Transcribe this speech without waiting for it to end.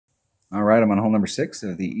All right, I'm on hole number 6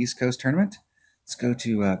 of the East Coast tournament. Let's go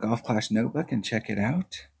to Golf Clash Notebook and check it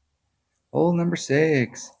out. Hole number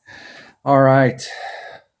 6. All right.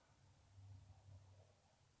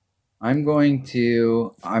 I'm doing,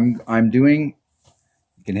 you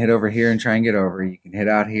can hit over here and try and get over. You can hit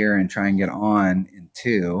out here and try and get on in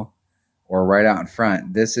 2 or right out in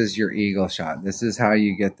front. This is your eagle shot. This is how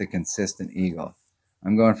you get the consistent eagle.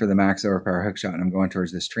 I'm going for the max overpower hook shot, and I'm going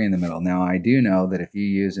towards this tree in the middle. Now, I do know that if you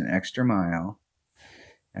use an extra mile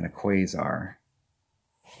and a quasar,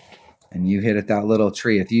 and you hit at that little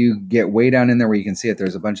tree, if you get way down in there where you can see it,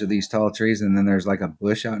 there's a bunch of these tall trees, and then there's like a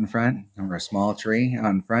bush out in front, or a small tree out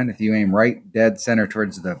in front. If you aim right dead center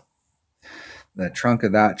towards the trunk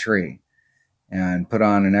of that tree and put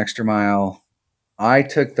on an extra mile. I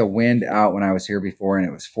took the wind out when I was here before, and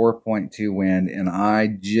it was 4.2 wind, and I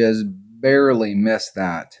just barely missed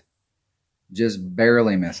that. Just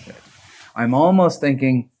barely missed it. I'm almost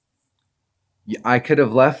thinking I could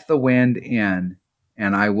have left the wind in,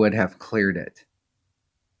 and I would have cleared it.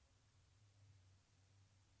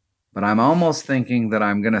 But I'm almost thinking that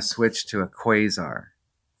I'm going to switch to a quasar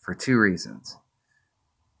for 2 reasons.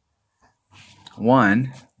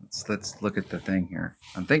 One, let's look at the thing here.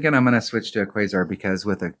 I'm thinking I'm going to switch to a quasar because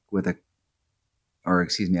a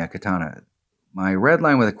katana. My red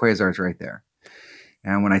line with a quasar is right there.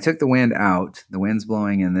 And when I took the wind out, the wind's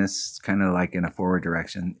blowing in this kind of like in a forward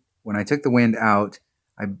direction. When I took the wind out,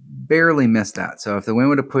 I barely missed that. So if the wind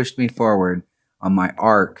would have pushed me forward on my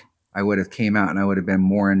arc, I would have came out and I would have been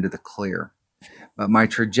more into the clear. But my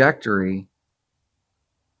trajectory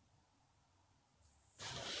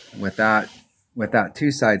with that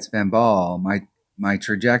 2-side spin ball, my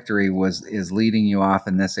trajectory is leading you off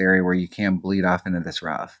in this area where you can bleed off into this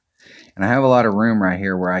rough. And I have a lot of room right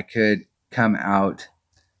here where I could come out,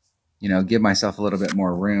 give myself a little bit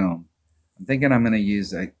more room. I'm thinking I'm going to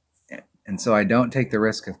use and so I don't take the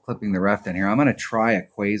risk of clipping the rough in here. I'm going to try a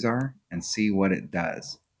quasar and see what it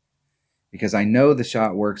does. Because I know the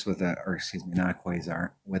shot works with not a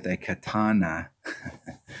quasar, with a katana.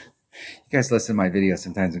 You guys listen to my videos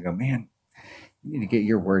sometimes and go, man, you need to get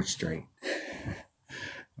your words straight.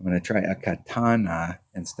 I'm going to try a katana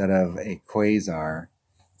instead of a quasar.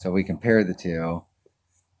 So we compare the two.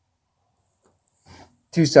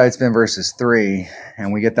 2-side spin versus 3.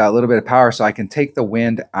 And we get that little bit of power so I can take the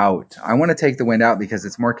wind out. I want to take the wind out because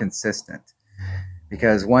it's more consistent.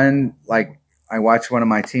 Because I watched one of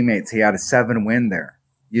my teammates, he had a 7 wind there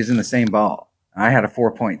using the same ball. I had a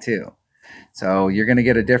 4.2. So you're going to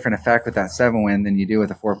get a different effect with that 7 wind than you do with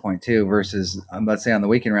a 4.2 versus, let's say on the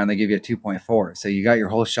weekend round, they give you a 2.4. So you got your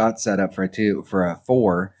whole shot set up for a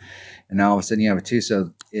 4, and now all of a sudden you have a 2.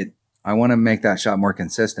 So I want to make that shot more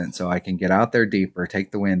consistent so I can get out there deeper,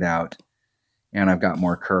 take the wind out, and I've got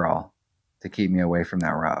more curl to keep me away from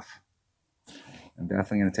that rough. I'm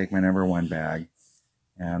definitely going to take my number 1 bag,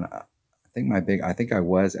 and I think I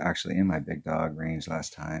was actually in my big dog range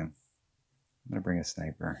last time. I'm going to bring a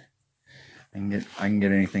sniper. I can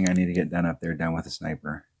get anything I need to get done up there done with a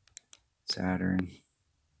sniper. Saturn,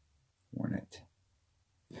 Hornet.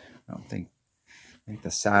 I think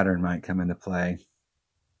the Saturn might come into play.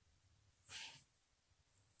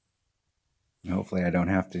 Hopefully I don't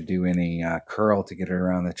have to do any curl to get it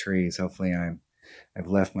around the trees. Hopefully I've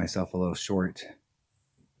left myself a little short.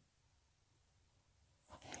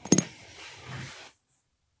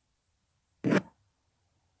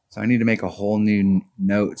 So I need to make a whole new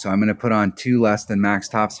note. So I'm going to put on 2 less than max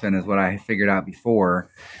topspin is what I figured out before.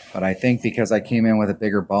 But I think because I came in with a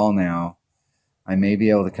bigger ball now, I may be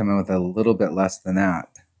able to come in with a little bit less than that.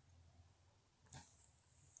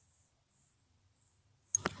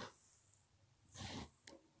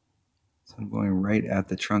 So I'm going right at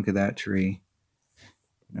the trunk of that tree.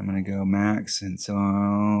 I'm going to go max. And so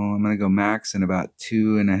I'm going to go max in about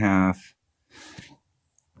 2.5.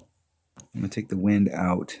 I'm going to take the wind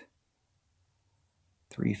out.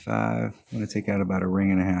 3.5. I'm going to take out about a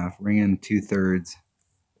 1.5 rings, 1 2/3.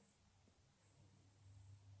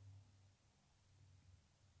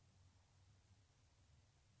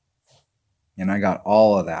 And I got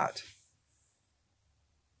all of that.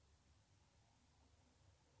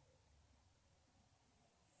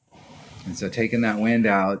 And so taking that wind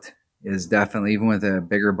out is definitely, even with a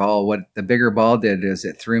bigger ball, what the bigger ball did is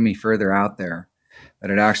it threw me further out there. But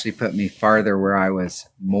it actually put me farther where I was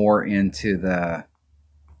more into the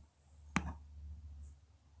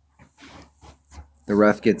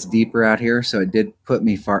rough gets deeper out here. So it did put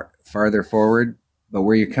me farther forward. But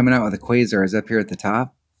where you're coming out with a quasar is up here at the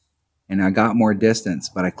top. And I got more distance,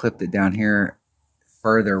 but I clipped it down here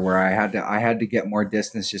further where I had to get more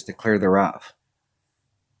distance just to clear the rough.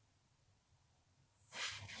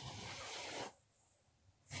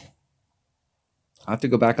 I'll have to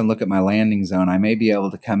go back and look at my landing zone. I may be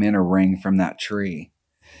able to come in a ring from that tree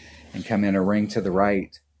and come in a ring to the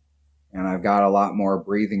right. And I've got a lot more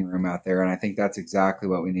breathing room out there. And I think that's exactly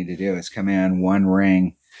what we need to do, is come in one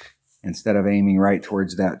ring instead of aiming right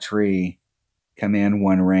towards that tree. Come in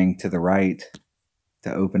one ring to the right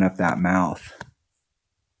to open up that mouth.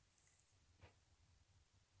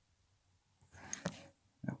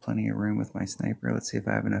 Got plenty of room with my sniper. Let's see if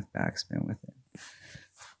I have enough backspin with it.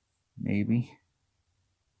 Maybe.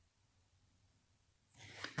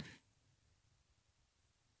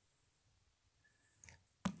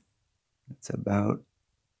 That's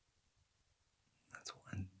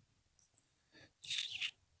one.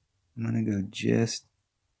 I'm going to go just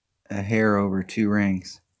a hair over 2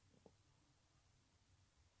 rings.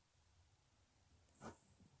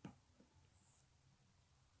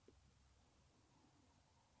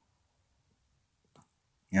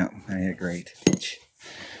 Yep, I hit great. I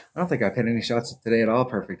don't think I've hit any shots today at all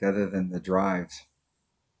perfect other than the drives.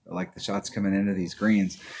 Like the shots coming into these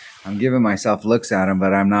greens. I'm giving myself looks at them,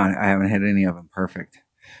 but I haven't hit any of them perfect.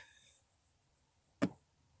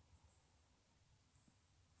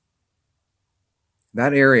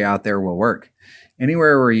 That area out there will work.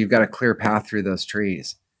 Anywhere where you've got a clear path through those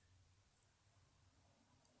trees.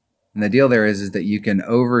 And the deal there is that you can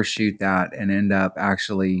overshoot that and end up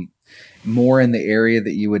actually more in the area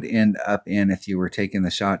that you would end up in if you were taking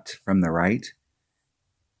the shot from the right.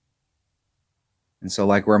 And so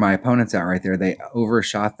like where my opponent's at right there, they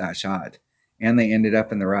overshot that shot and they ended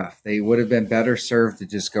up in the rough. They would have been better served to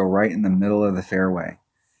just go right in the middle of the fairway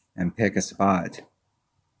and pick a spot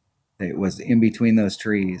that was in between those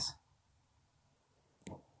trees.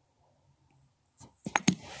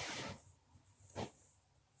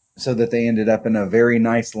 So that they ended up in a very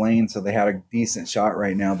nice lane, so they had a decent shot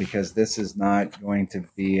right now, because this is not going to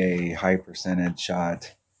be a high percentage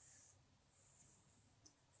shot.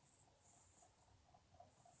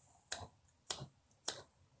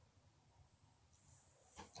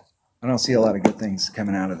 I don't see a lot of good things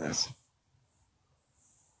coming out of this.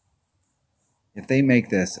 If they make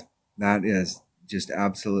this, that is just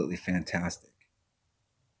absolutely fantastic.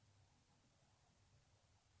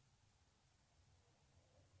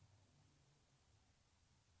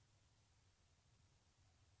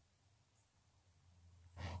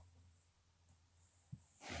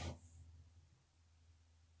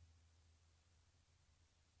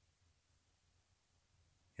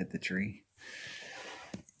 Hit the tree.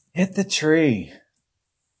 Hit the tree.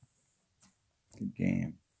 Good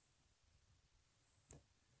game.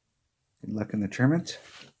 Good luck in the tournament.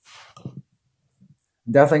 I'm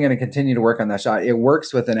definitely going to continue to work on that shot. It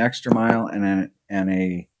works with an extra mile and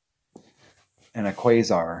a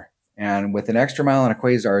quasar. And with an extra mile and a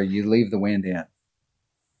quasar, you leave the wind in.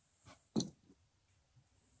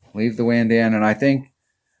 Leave the wind in. And I think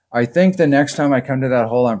the next time I come to that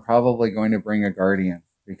hole, I'm probably going to bring a Guardian,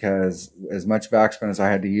 because as much backspin as I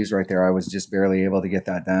had to use right there, I was just barely able to get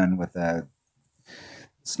that done with a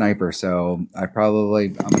sniper. So I'm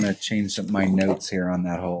going to change my notes here on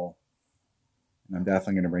that hole. And I'm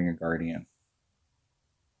definitely going to bring a Guardian.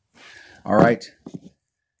 All right.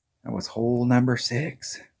 That was hole number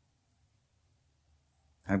 6.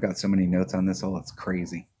 I've got so many notes on this hole, it's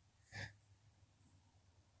crazy.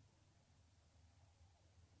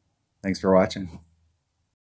 Thanks for watching.